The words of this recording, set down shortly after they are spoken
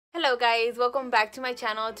Hello guys, welcome back to my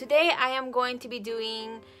channel. Today I am going to be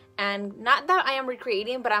doing, and not that I am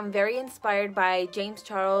recreating, but I'm very inspired by James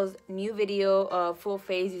Charles' new video of full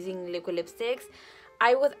face using liquid lipsticks.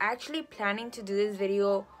 I was actually planning to do this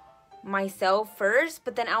video myself first,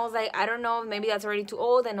 but then I was like, I don't know, maybe that's already too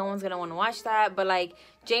old and no one's gonna want to watch that, but like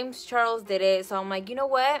James Charles did it, so I'm like, you know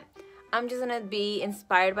what, I'm just gonna be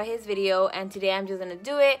inspired by his video and today I'm just gonna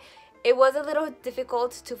do it. It was a little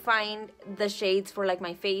difficult to find the shades for like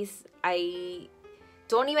my face. I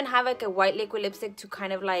don't even have like a white liquid lipstick to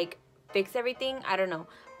kind of like fix everything. I don't know.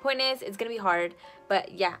 Point is, it's gonna be hard,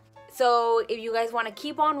 but yeah. So if you guys want to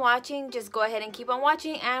keep on watching, just go ahead and keep on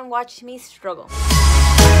watching and watch me struggle.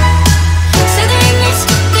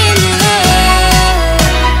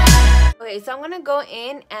 Okay, so I'm gonna go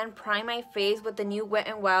in and prime my face with the new Wet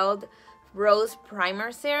n Wild Rose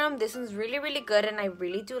Primer Serum. This one's really good and I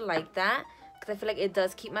really do like that because I feel like it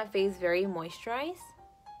does keep my face very moisturized.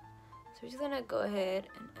 So we're just gonna go ahead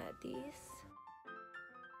and add these.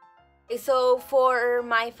 Okay, so for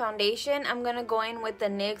my foundation, I'm gonna go in with the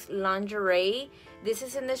NYX Lingerie. This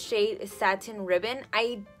is in the shade Satin Ribbon.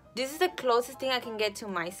 This is the closest thing I can get to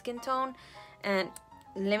my skin tone, and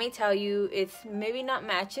let me tell you, it's maybe not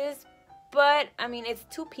matches, but I mean it's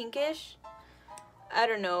too pinkish. I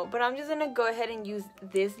don't know, but I'm just gonna go ahead and use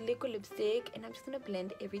this liquid lipstick and I'm just gonna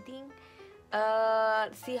blend everything.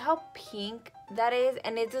 See how pink that is,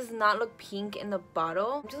 and it does not look pink in the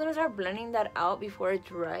bottle. I'm just gonna start blending that out before it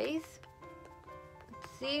dries.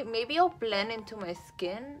 See, maybe I'll blend into my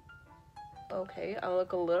skin. Okay, I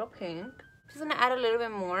look a little pink. I'm just gonna add a little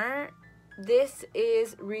bit more. This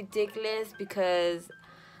is ridiculous because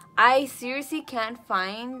I seriously can't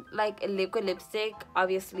find like a liquid lipstick,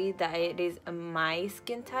 obviously, that it is my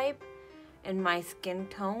skin type and my skin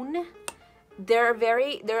tone. There's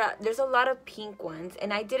a lot of pink ones,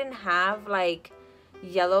 and I didn't have like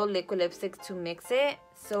yellow liquid lipsticks to mix it,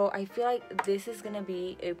 so I feel like this is gonna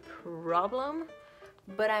be a problem.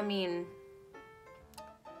 But I mean,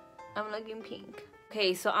 I'm looking pink.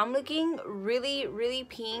 Okay, so I'm looking really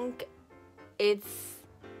pink. It's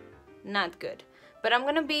not good. But I'm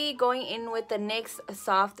gonna be going in with the NYX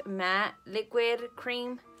Soft Matte Liquid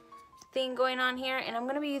Cream thing going on here, and I'm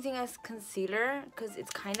gonna be using as concealer because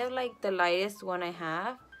it's kind of like the lightest one I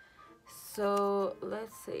have. So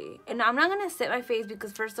let's see. And I'm not gonna set my face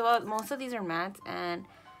because first of all, most of these are matte and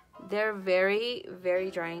they're very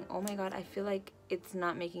drying. Oh my god, I feel like it's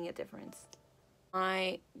not making a difference.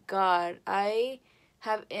 My god, I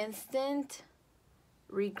have instant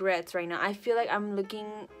regrets right now. I feel like I'm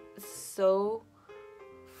looking so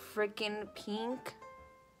freaking pink.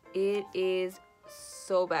 It is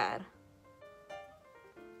so bad.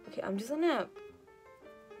 Okay, I'm just gonna,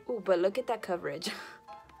 oh, but look at that coverage.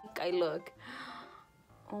 I look,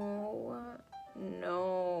 oh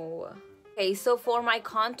no. Okay, so for my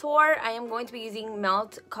contour, I am going to be using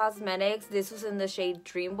Melt Cosmetics. This was in the shade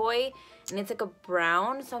Dream Boy and it's like a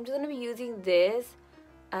brown, so I'm just gonna be using this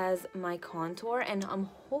as my contour and I'm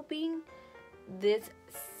hoping this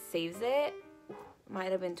saves it.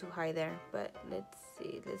 Might have been too high there, but let's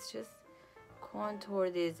see. Let's just contour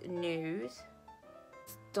this nose.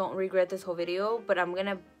 Don't regret this whole video, but I'm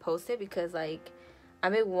gonna post it because like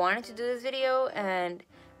I've been wanting to do this video and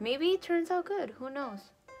maybe it turns out good. Who knows?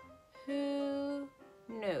 Who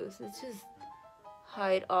knows? Let's just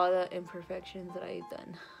hide all the imperfections that I've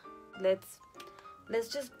done. Let's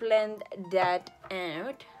just blend that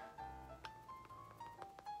out.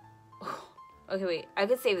 Okay, wait. I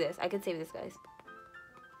could save this. I could save this, guys.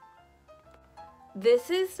 This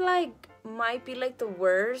is like, might be like the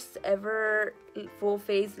worst ever full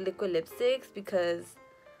face liquid lipsticks because,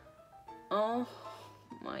 oh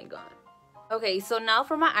my god. Okay, so now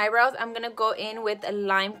for my eyebrows, I'm gonna go in with a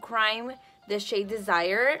Lime Crime, the shade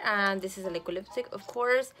Desire, and this is a liquid lipstick, of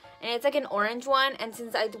course, and it's like an orange one. And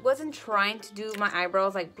since I wasn't trying to do my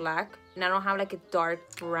eyebrows like black and I don't have like a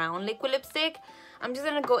dark brown liquid lipstick, I'm just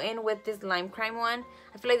gonna go in with this Lime Crime one.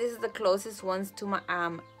 I feel like this is the closest ones to my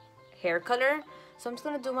hair color. So I'm just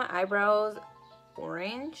gonna do my eyebrows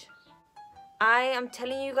orange. I am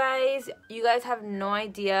telling you guys have no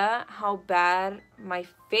idea how bad my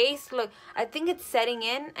face looks. I think it's setting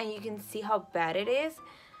in and you can see how bad it is.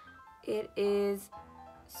 It is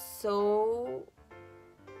so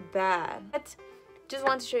bad. But just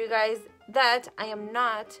want to show you guys that I am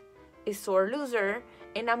not a sore loser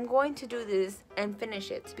and I'm going to do this and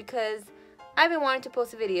finish it because I've been wanting to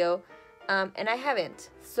post a video and I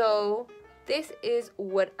haven't. So this is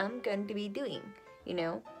what I'm going to be doing, you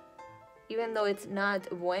know, even though it's not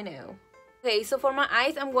bueno. Okay, so for my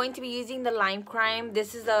eyes, I'm going to be using the Lime Crime.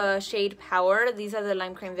 This is the shade Power. These are the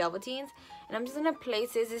Lime Crime Velveteens. And I'm just gonna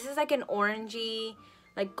place this. This is like an orangey,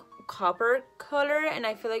 like copper color, and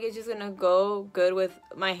I feel like it's just gonna go good with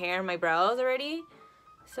my hair and my brows already.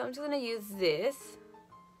 So I'm just gonna use this.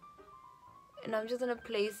 And I'm just gonna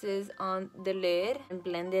place this on the lid and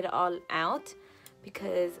blend it all out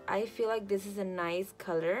because I feel like this is a nice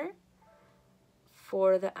color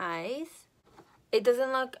for the eyes. It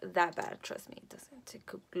doesn't look that bad, trust me, it doesn't. It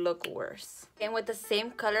could look worse. And with the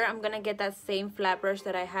same color, I'm gonna get that same flat brush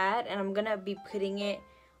that I had and I'm gonna be putting it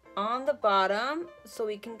on the bottom so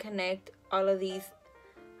we can connect all of these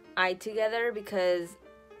eye together because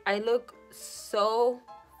I look so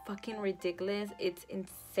fucking ridiculous. It's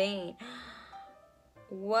insane.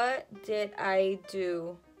 What did I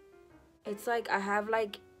do? It's like I have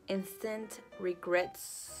like instant regret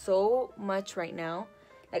so much right now.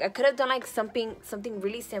 Like I could have done like something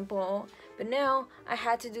really simple, but now I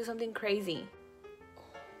had to do something crazy.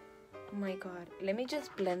 Oh my god. Let me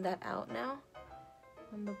just blend that out now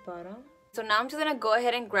on the bottom. So now I'm just gonna go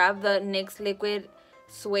ahead and grab the NYX Liquid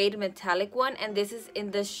Suede Metallic one, and this is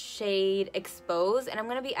in the shade Expose, and I'm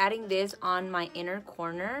gonna be adding this on my inner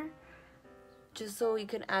corner just so we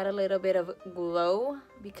can add a little bit of glow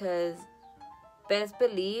because best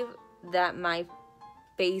believe that my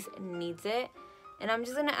face needs it. And I'm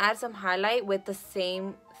just gonna add some highlight with the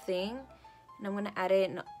same thing, and I'm gonna add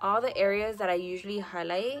it in all the areas that I usually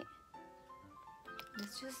highlight.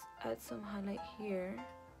 Let's just add some highlight here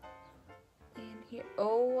and here.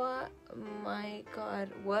 Oh my god,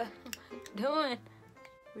 what am I doing?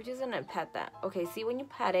 We're just gonna pat that. Okay, see, when you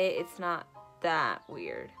pat it, it's not that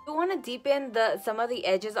weird. You want to deepen some of the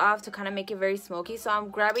edges off to kind of make it very smoky, so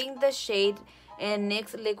I'm grabbing the shade in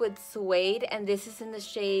NYX Liquid Suede, and this is in the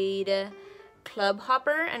shade Club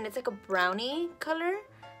Hopper, and it's like a brownie color.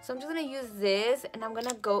 So I'm just gonna use this, and I'm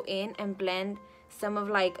gonna go in and blend some of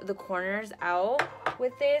like the corners out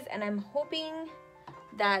with this, and I'm hoping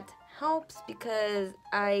that helps because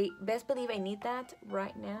I best believe I need that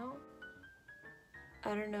right now. I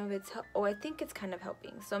don't know if it's oh, I think it's kind of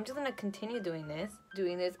helping. So I'm just gonna continue doing this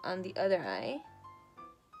on the other eye.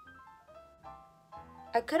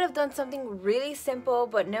 I could have done something really simple,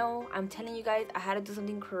 but no, I'm telling you guys, I had to do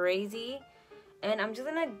something crazy. And I'm just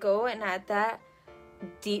gonna go and add that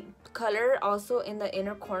deep color also in the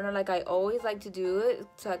inner corner like I always like to do it,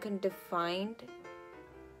 so I can define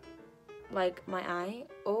like my eye.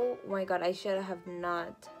 Oh my god, I should have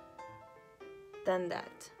not done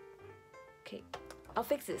that. Okay, I'll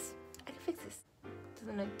fix this. I can fix this. Just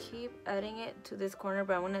gonna keep adding it to this corner,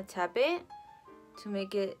 but I'm gonna tap it to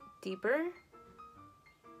make it deeper.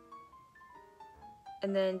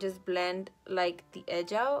 And then just blend like the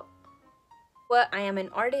edge out. But I am an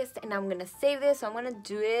artist and I'm gonna save this, so I'm gonna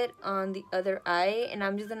do it on the other eye, and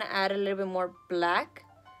I'm just gonna add a little bit more black.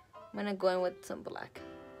 I'm gonna go in with some black.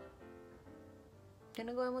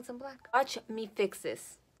 Watch me fix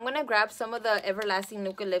this. I'm gonna grab some of the Everlasting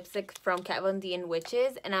Liquid Lipstick from Kat Von D and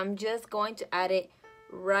Witches, and I'm just going to add it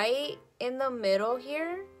right in the middle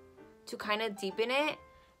here to kind of deepen it.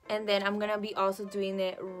 And then I'm gonna be also doing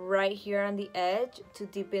it right here on the edge to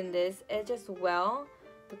deepen this edge as well,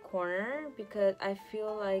 the corner, because I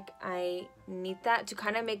feel like I need that to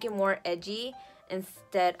kind of make it more edgy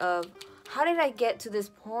instead of, how did I get to this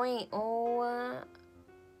point? Oh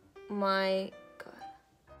my god.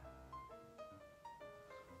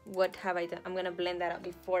 What have I done? I'm gonna blend that out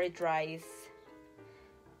before it dries.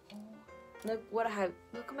 Look what I have.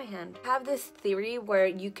 Look at my hand. I have this theory where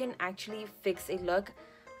you can actually fix a look.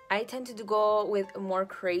 I tend to go with more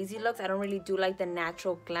crazy looks. I don't really do like the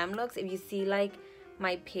natural glam looks. If you see like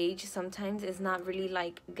my page, sometimes it's not really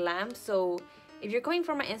like glam. So if you're coming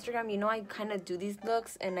from my Instagram, you know I kind of do these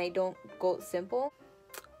looks and I don't go simple.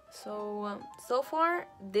 So so far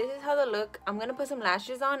this is how the look. I'm gonna put some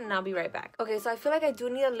lashes on and I'll be right back. Okay, so I feel like I do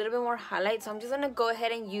need a little bit more highlight, so I'm just gonna go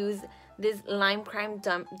ahead and use this Lime Crime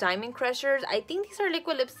Diamond Crushers. I think these are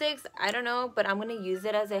liquid lipsticks, I don't know, but I'm gonna use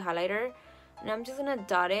it as a highlighter. And I'm just gonna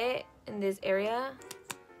dot it in this area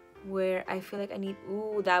where I feel like I need.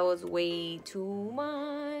 Ooh, that was way too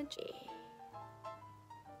much.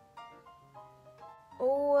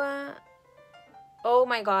 Oh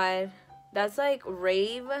my god, that's like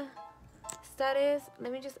rave status.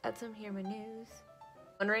 Let me just add some here in my nose.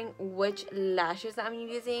 Wondering which lashes I'm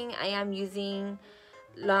using. I am using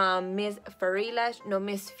Miss Fury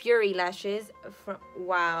lashes from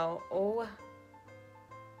wow. Oh,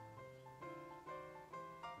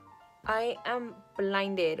 I am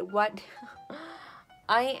blinded. What?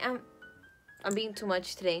 I'm being too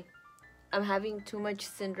much today. I'm having too much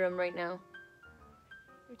syndrome right now.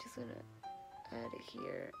 We're just gonna add it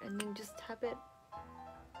here and then just tap it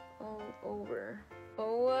all over.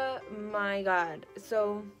 Oh my god.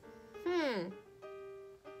 So, oh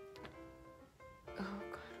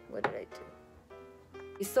god, what did I do?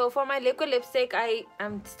 So for my liquid lipstick,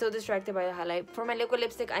 I'm still distracted by the highlight. For my liquid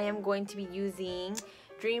lipstick, I am going to be using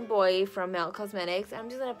Dream Boy from Melt Cosmetics. I'm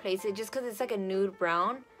just gonna place it just because it's like a nude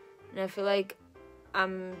brown, and I feel like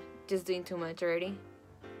I'm just doing too much already.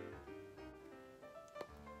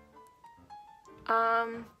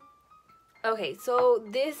 Okay, so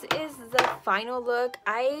this is the final look.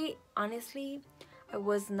 I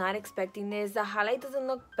was not expecting this. The highlight doesn't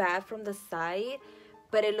look bad from the side,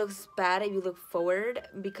 but it looks bad if you look forward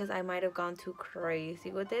because I might have gone too crazy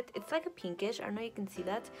with it. It's like a pinkish. I don't know if you can see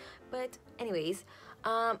that, but anyways,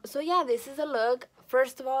 so yeah, this is a look.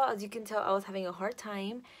 First of all, as you can tell, I was having a hard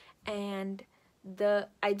time, and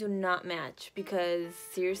I do not match, because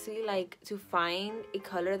seriously, like, to find a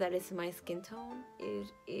color that is my skin tone,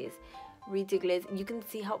 it is ridiculous. You can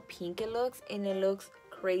see how pink it looks, and it looks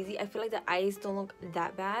crazy. I feel like the eyes don't look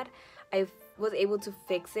that bad. I was able to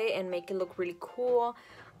fix it and make it look really cool,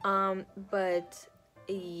 but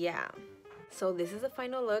yeah, so this is the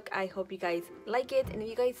final look. I hope you guys like it, and if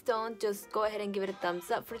you guys don't, just go ahead and give it a thumbs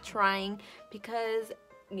up for trying, because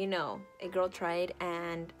you know, a girl tried,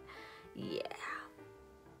 and yeah.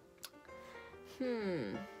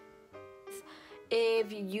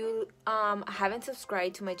 If you haven't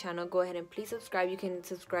subscribed to my channel, go ahead and please subscribe. You can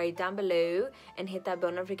subscribe down below and hit that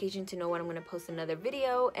bell notification to know when I'm going to post another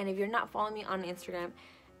video. And if you're not following me on Instagram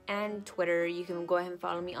and Twitter, you can go ahead and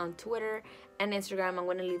follow me on Twitter and Instagram. I'm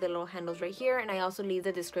going to leave the little handles right here, and I also leave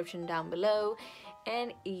the description down below.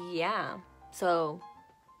 And yeah, so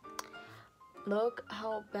look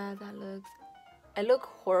how bad that looks. I look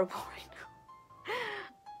horrible right now.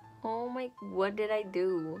 Oh my, what did I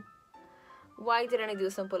do? Why didn't I do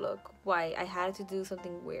a simple look? Why? I had to do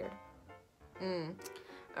something weird.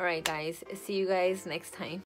 Alright guys, see you guys next time.